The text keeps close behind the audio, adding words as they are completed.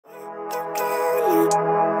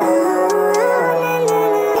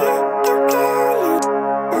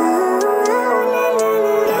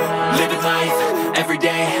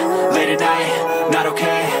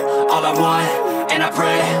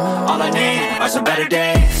are some better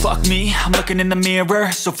days. Fuck me, I'm looking in the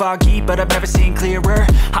mirror, so foggy, but I've never seen clearer.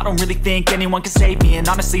 I don't really think anyone can save me, and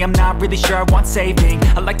honestly I'm not really sure I want saving.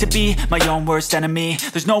 I like to be my own worst enemy.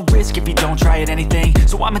 There's no risk if you don't try at anything,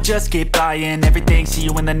 so I'ma just keep buying everything. See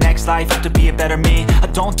you in the next life, have to be a better me. I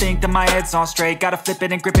don't think that my head's on straight, gotta flip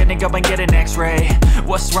it and grip it and go and get an x-ray.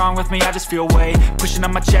 What's wrong with me? I just feel weight pushing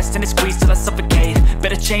on my chest and it squeezes till I suffocate.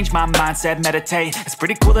 Better change my mindset, meditate. It's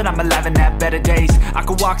pretty cool that I'm alive and have better days. I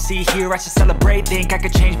could walk, see, hear, I should celebrate. Think I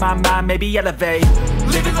could change my mind, maybe elevate.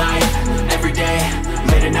 Living life, everyday,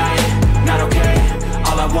 late at night, not okay.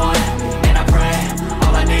 All I want, and I pray,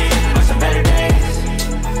 all I need are some better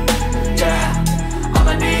days. Yeah, all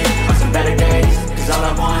I need are some better days. Cause all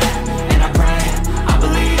I want, and I pray, I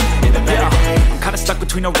believe in the better days. I'm kinda stuck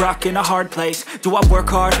between a rock and a hard place. Do I work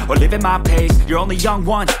hard or live at my pace? You're only young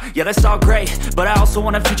once, yeah that's all great, but I also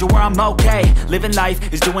want a future where I'm okay. Living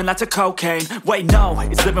life is doing lots of cocaine. Wait no,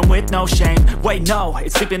 it's living with no shame. Wait no,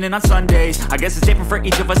 it's sleeping in on Sundays. I guess it's different for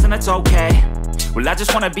each of us and that's okay. Well I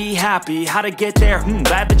just wanna be happy, how to get there?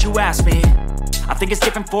 Glad that you asked me. I think it's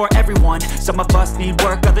different for everyone. Some of us need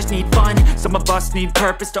work, others need fun. Some of us need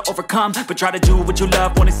purpose to overcome. But try to do what you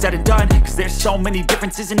love when it's said and done. Cause there's so many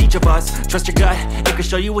differences in each of us. Trust your gut, it can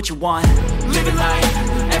show you what you want. Living life,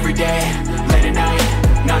 everyday, late at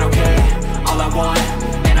night, not okay. All I want,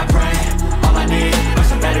 and I pray, all I need are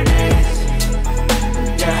some better days.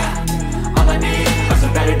 Yeah, all I need are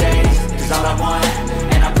some better days. Cause all I want,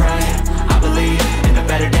 and I pray, I believe in the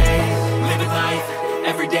better days. Living life,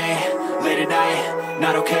 everyday, late at night,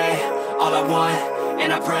 not okay. All I want,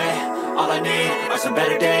 and I pray, all I need are some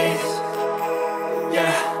better days.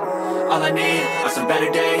 Yeah, all I need are some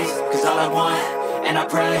better days. Cause all I want, and I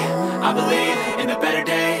pray, I believe in the better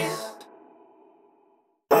days.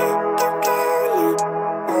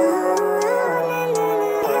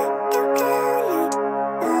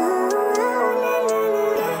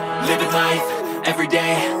 Living life,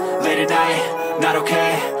 everyday, late at night, not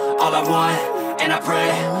okay. All I want, and I pray,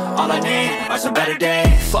 all I need are some better days.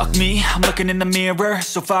 Fuck me, I'm looking in the mirror,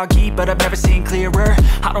 so foggy, but I've never seen clearer.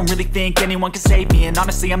 I don't really think anyone can save me, and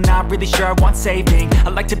honestly I'm not really sure I want saving. I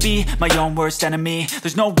like to be my own worst enemy.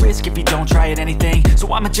 There's no risk if you don't try at anything,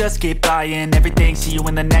 so I'ma just keep buying everything. See you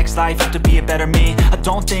in the next life, have to be a better me. I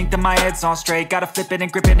don't think that my head's on straight, gotta flip it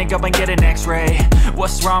and grip it and go and get an x-ray.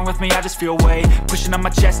 What's wrong with me? I just feel weight pushing on my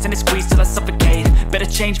chest and it squeezes till I suffocate. Better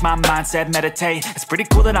change my mindset, meditate. It's pretty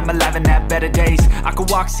cool that I'm alive and have better days. I could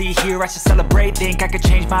walk, see, hear, I should celebrate. Think I could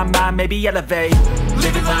change my mind, maybe elevate.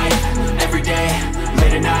 Living life, everyday,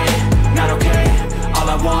 late at night, not okay. All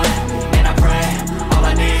I want, and I pray, all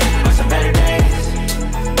I need are some better days.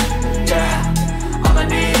 Yeah, all I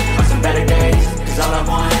need are some better days. Cause all I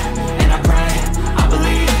want, and I pray, I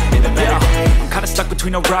believe in the better days. I'm kinda stuck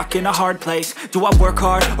between a rock and a hard place. Do I work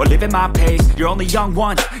hard or live at my pace? You're only young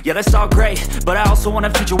once, yeah that's all great, but I also want a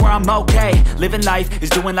future where I'm okay. Living life is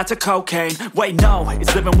doing lots of cocaine. Wait no,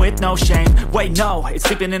 it's living with no shame. Wait no, it's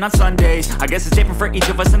sleeping in on Sundays. I guess it's different for each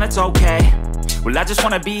of us and that's okay. Well I just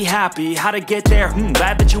wanna be happy, how to get there?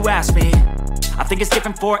 Glad that you asked me. I think it's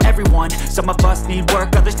different for everyone. Some of us need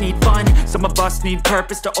work, others need fun. Some of us need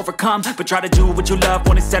purpose to overcome. But try to do what you love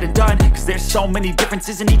when it's said and done. Cause there's so many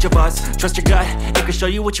differences in each of us. Trust your gut, it can show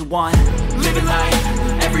you what you want. Living life,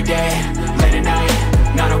 everyday, late at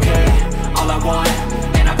night, not okay. All I want,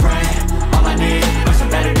 and I pray, all I need are some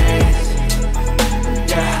better days.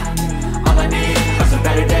 Yeah, all I need are some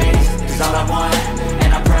better days. Cause all I want,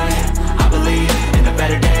 and I pray, I believe in the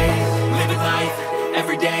better days. Living life,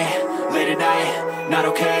 everyday, late at night, not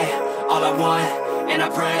okay. All I want, and I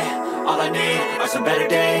pray, all I need are some better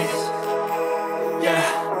days.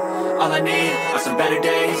 Yeah, all I need are some better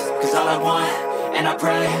days. Cause all I want, and I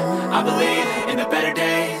pray, I believe in the better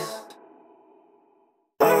days.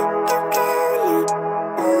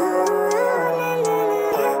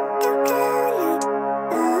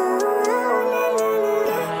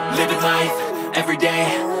 Living life, everyday,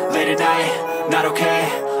 late at night, not okay.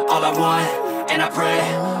 All I want, and I pray,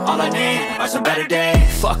 all I need are some better days.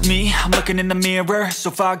 Fuck me, I'm looking in the mirror,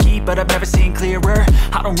 so foggy, but I've never seen clearer.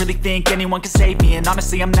 I don't really think anyone can save me, and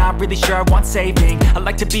honestly I'm not really sure I want saving. I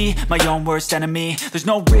like to be my own worst enemy. There's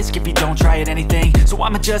no risk if you don't try at anything, so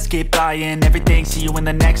I'ma just keep buying everything. See you in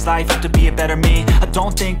the next life, have to be a better me. I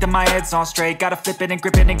don't think that my head's on straight, gotta flip it and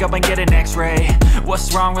grip it and go and get an x-ray.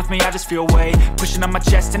 What's wrong with me? I just feel weight pushing on my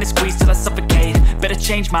chest and it squeezes till I suffocate. Better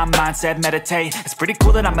change my mindset, meditate. It's pretty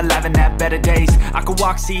cool that I'm alive and have better days. I could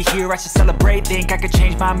walk, see, hear, I should celebrate. Think I could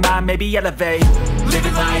change my mind, maybe elevate.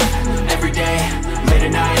 Living life, everyday, late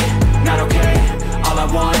at night, not okay. All I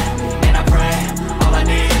want, and I pray, all I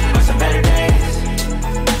need are some better days.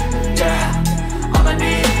 Yeah, all I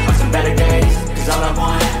need are some better days.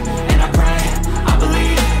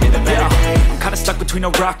 between a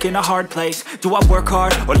rock and a hard place. Do I work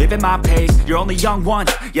hard or live at my pace? You're only young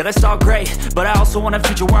once, yeah that's all great, but I also want a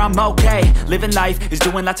future where I'm okay. Living life is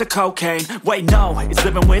doing lots of cocaine. Wait no, it's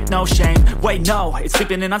living with no shame. Wait no, it's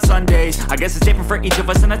sleeping in on Sundays. I guess it's different for each of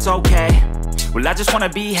us and that's okay. Well I just wanna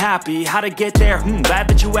be happy, how to get there? Glad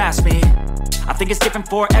that you asked me. I think it's different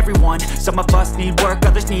for everyone. Some of us need work,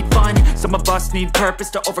 others need fun. Some of us need purpose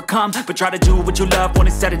to overcome. But try to do what you love when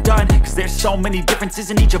it's said and done, cause there's so many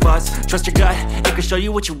differences in each of us. Trust your gut, it can show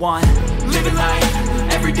you what you want. Living life,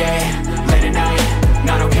 everyday, late at night,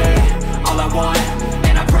 not okay. All I want,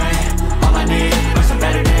 and I pray, all I need are some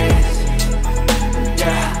better days.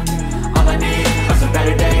 Yeah, all I need are some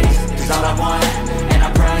better days. Cause all I want, and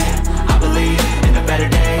I pray, I believe in the better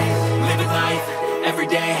days. Living life,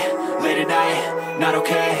 everyday, late at night, not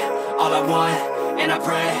okay. All I want, and I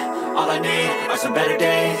pray, all I need are some better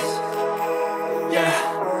days.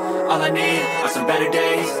 Yeah, all I need are some better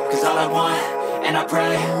days. Cause all I want, and I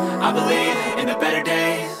pray, I believe in the better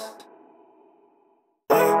days.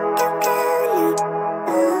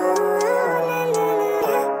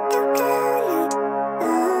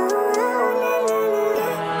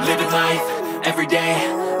 Living life, everyday,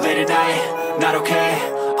 late at night, not okay.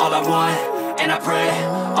 All I want, and I pray,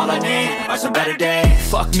 all I need are some better days.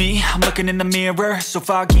 Fuck me, I'm looking in the mirror, so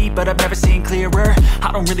foggy, but I've never seen clearer.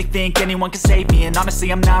 I don't really think anyone can save me, and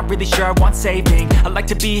honestly I'm not really sure I want saving. I like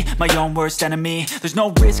to be my own worst enemy. There's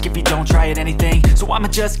no risk if you don't try at anything, so I'ma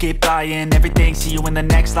just keep buying everything. See you in the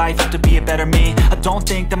next life, have to be a better me. I don't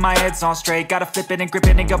think that my head's on straight, gotta flip it and grip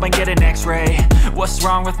it and go and get an x-ray. What's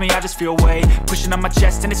wrong with me? I just feel weight pushing on my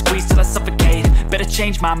chest and it squeezes till I suffocate. Better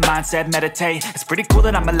change my mindset, meditate. It's pretty cool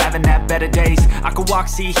that I'm alive and have better days. I could walk,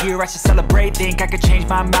 see, hear, I should celebrate. Think I could change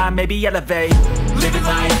my mind, maybe elevate. Living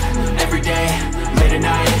life, everyday, late at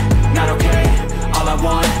night, not okay. All I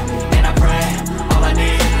want, and I pray, all I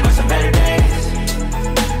need are some better days.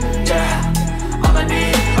 Yeah, all I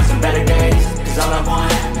need are some better days. Cause all I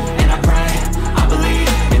want, and I pray, I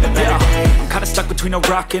believe in the better days. I'm kinda stuck between a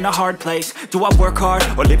rock and a hard place. Do I work hard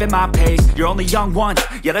or live at my pace? You're only young once,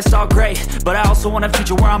 yeah that's all great, but I also want a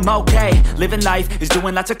future where I'm okay. Living life is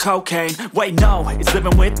doing lots of cocaine. Wait no, it's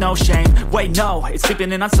living with no shame. Wait no, it's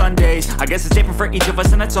sleeping in on Sundays. I guess it's different for each of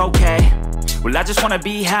us and that's okay. Well I just wanna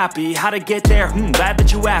be happy, how to get there? Glad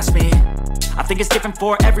that you asked me. I think it's different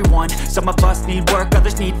for everyone. Some of us need work,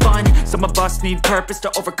 others need fun. Some of us need purpose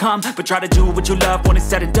to overcome. But try to do what you love when it's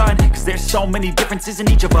said and done, cause there's so many differences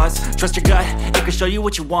in each of us. Trust your gut, it can show you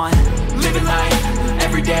what you want. Living life,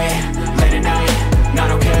 everyday, late at night,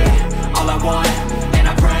 not okay. All I want, and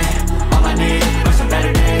I pray, all I need are some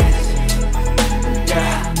better days.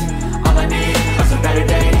 Yeah, all I need are some better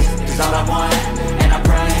days. Cause all I want, and I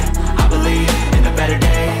pray, I believe in the better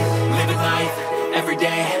days. Living life,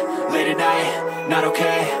 everyday, late at night, not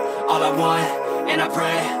okay. All I want, and I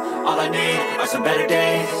pray, all I need are some better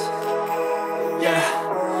days. Yeah,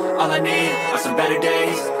 all I need are some better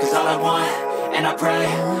days. Cause all I want, and I pray,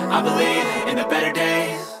 I believe in the better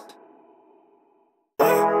days.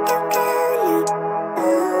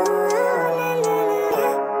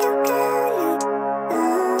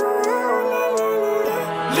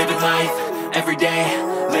 Living life, everyday,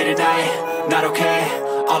 late at night, not okay.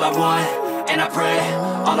 All I want, and I pray,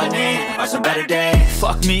 all I need are some better days.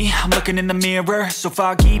 Fuck me, I'm looking in the mirror, so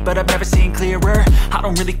foggy, but I've never seen clearer. I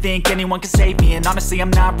don't really think anyone can save me, and honestly I'm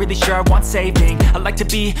not really sure I want saving. I like to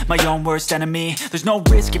be my own worst enemy. There's no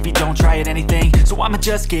risk if you don't try at anything, so I'ma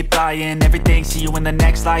just keep buying everything. See you in the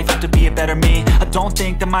next life, have to be a better me. I don't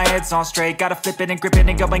think that my head's on straight, gotta flip it and grip it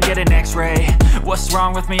and go and get an x-ray. What's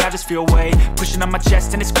wrong with me? I just feel weight pushing on my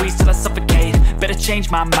chest and it squeezes till I suffocate. Better change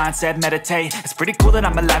my mindset, meditate. It's pretty cool that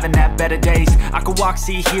I'm alive and have better days. I could walk,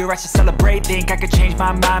 see, hear, I should celebrate. Think I could change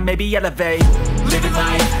my mind, maybe elevate. Living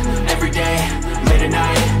life, everyday, late at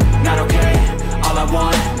night, not okay. All I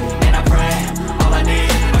want, and I pray, all I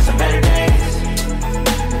need are some better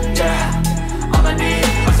days. Yeah, all I need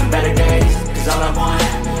are some better days. Cause all I want,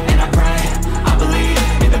 and I pray, I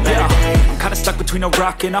believe in the better days. I'm kinda stuck between a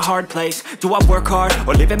rock and a hard place. Do I work hard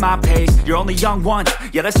or live at my pace? You're only young once,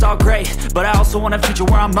 yeah that's all great, but I also want a future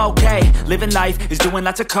where I'm okay. Living life is doing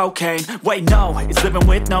lots of cocaine. Wait no, it's living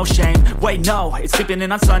with no shame. Wait no, it's sleeping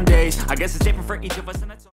in on Sundays. I guess it's different for each of us and that's